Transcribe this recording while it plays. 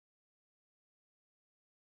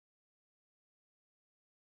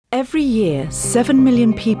Every year, 7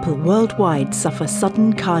 million people worldwide suffer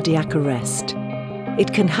sudden cardiac arrest.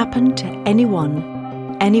 It can happen to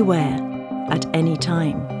anyone, anywhere, at any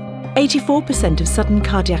time. 84% of sudden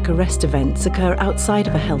cardiac arrest events occur outside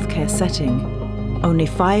of a healthcare setting. Only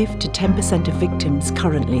 5 to 10% of victims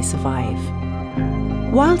currently survive.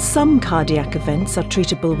 While some cardiac events are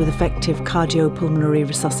treatable with effective cardiopulmonary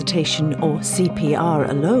resuscitation or CPR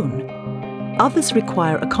alone, others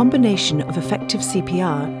require a combination of effective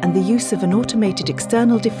CPR and the use of an automated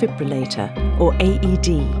external defibrillator, or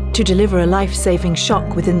AED, to deliver a life-saving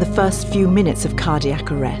shock within the first few minutes of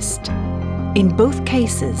cardiac arrest. In both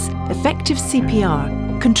cases, effective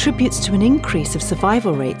CPR contributes to an increase of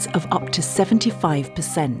survival rates of up to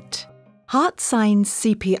 75%. HeartSine's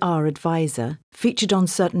CPR Advisor, featured on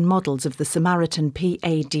certain models of the Samaritan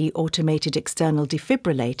PAD automated external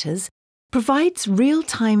defibrillators, provides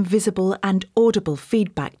real-time visible and audible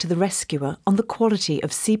feedback to the rescuer on the quality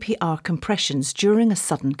of CPR compressions during a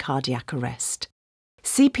sudden cardiac arrest.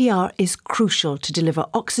 CPR is crucial to deliver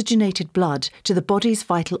oxygenated blood to the body's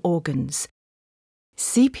vital organs.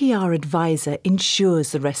 CPR Advisor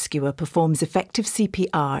ensures the rescuer performs effective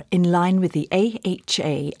CPR in line with the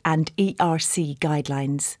AHA and ERC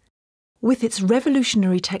guidelines. With its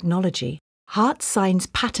revolutionary technology, HeartSine's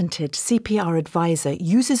patented CPR Advisor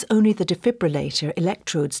uses only the defibrillator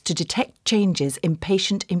electrodes to detect changes in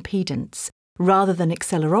patient impedance, rather than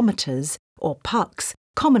accelerometers, or pucks,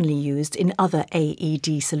 commonly used in other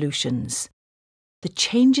AED solutions. The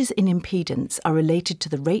changes in impedance are related to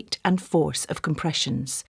the rate and force of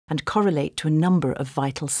compressions and correlate to a number of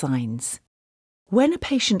vital signs. When a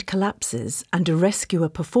patient collapses and a rescuer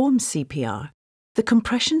performs CPR, the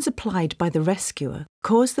compressions applied by the rescuer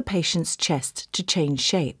cause the patient's chest to change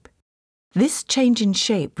shape. This change in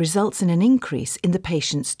shape results in an increase in the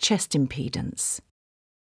patient's chest impedance.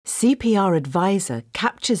 CPR Advisor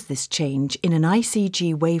captures this change in an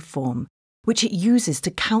ICG waveform, which it uses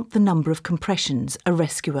to count the number of compressions a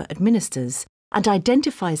rescuer administers and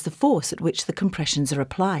identifies the force at which the compressions are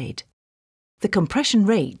applied. The compression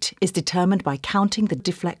rate is determined by counting the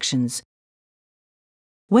deflections.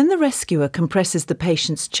 When the rescuer compresses the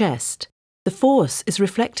patient's chest, the force is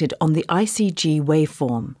reflected on the ICG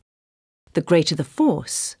waveform. The greater the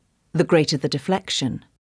force, the greater the deflection.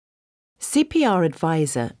 CPR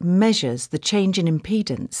Advisor measures the change in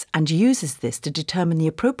impedance and uses this to determine the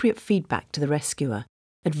appropriate feedback to the rescuer,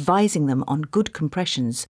 advising them on good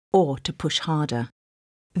compressions or to push harder.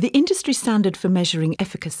 The industry standard for measuring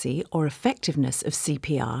efficacy or effectiveness of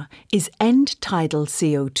CPR is end-tidal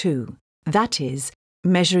CO2, that is,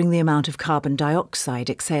 measuring the amount of carbon dioxide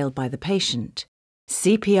exhaled by the patient.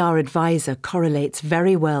 CPR Advisor correlates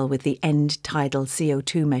very well with the end-tidal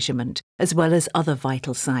CO2 measurement, as well as other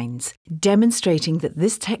vital signs, demonstrating that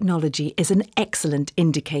this technology is an excellent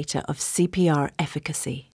indicator of CPR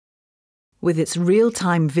efficacy. With its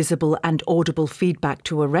real-time visible and audible feedback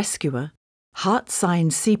to a rescuer,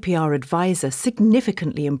 HeartSine's CPR Advisor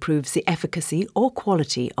significantly improves the efficacy or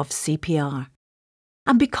quality of CPR.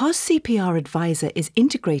 And because CPR Advisor is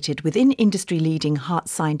integrated within industry-leading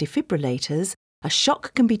HeartSine defibrillators, a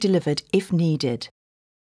shock can be delivered if needed.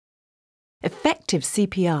 Effective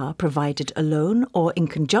CPR provided alone or in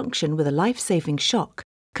conjunction with a life-saving shock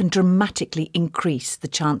can dramatically increase the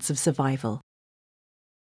chance of survival.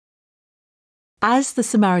 As the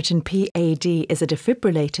Samaritan PAD is a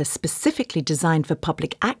defibrillator specifically designed for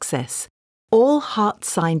public access, all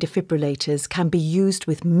HeartSine defibrillators can be used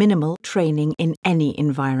with minimal training in any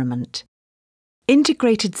environment.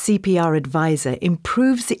 Integrated CPR Advisor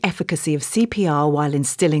improves the efficacy of CPR while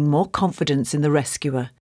instilling more confidence in the rescuer,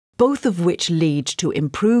 both of which lead to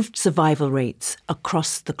improved survival rates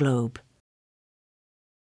across the globe.